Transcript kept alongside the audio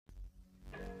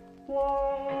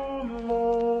One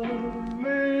lonely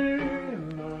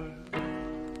night.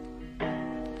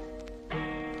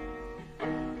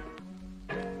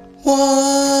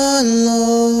 One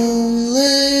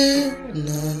lonely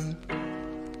night.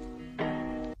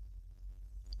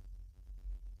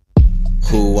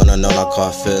 Who wanna know I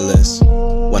caught feelings?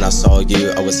 When I saw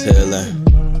you, I was healing.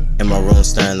 In my room,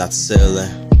 staring at the ceiling.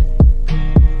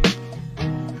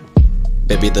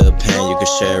 Baby, the pain, you can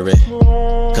share it.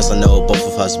 Cause I know both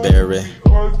of us bear it.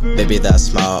 Baby, that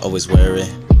smile, always wear it.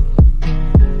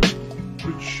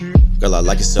 Girl, I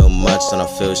like you so much, and I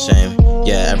feel shame.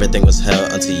 Yeah, everything was hell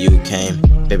until you came.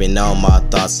 Baby, now my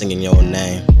thoughts singing your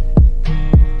name.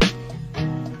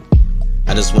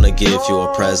 I just wanna give you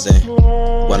a present.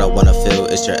 What I wanna feel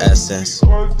is your essence.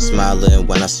 Smiling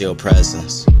when I see your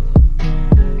presence.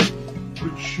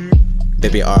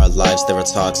 Baby, our lives, they were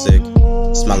toxic.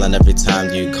 Smiling every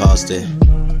time you caused it.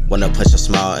 Wanna put your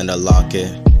smile in the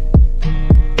locket.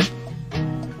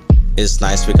 It's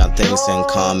nice we got things in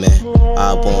common.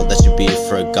 I won't let you be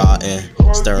forgotten.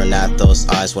 Staring at those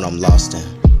eyes when I'm lost in.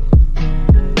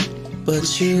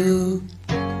 But you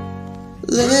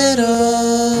lit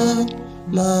up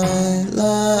my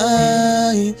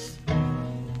life.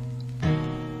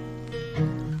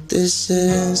 This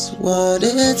is what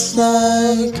it's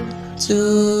like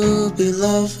to be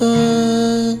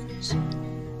lovers.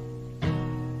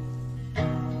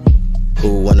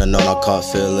 Who wanna know I caught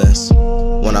feelings?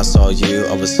 When I saw you,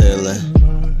 I was healing.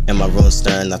 In my room,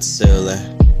 staring at the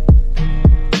ceiling.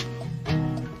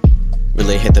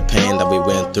 Really hate the pain that we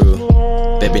went through.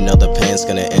 Baby, know the pain's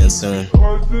gonna end soon.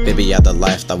 Baby, yeah, the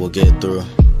life that we'll get through.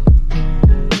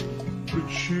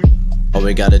 All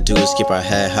we gotta do is keep our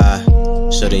head high.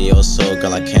 Shooting your soul,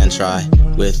 girl, I can't try.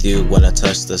 With you when I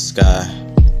touch the sky.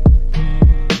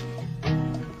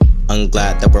 I'm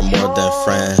glad that we're more than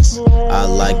friends. I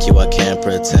like you, I can't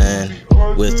pretend.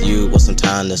 With you was some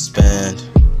time to spend.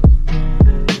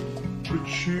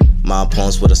 My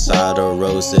poems with a side of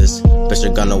roses. Bet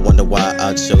you're gonna wonder why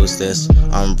I chose this.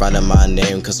 I'm writing my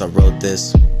name cause I wrote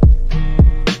this.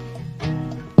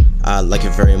 I like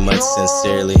you very much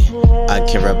sincerely. I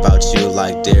care about you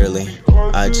like dearly.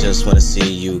 I just wanna see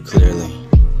you clearly.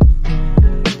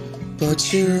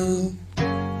 But you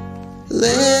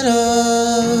lit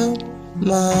up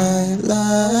my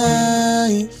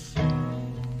life.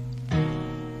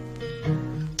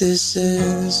 This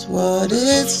is what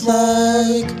it's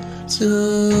like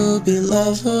to be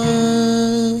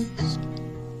lovers.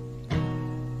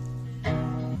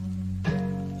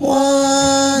 One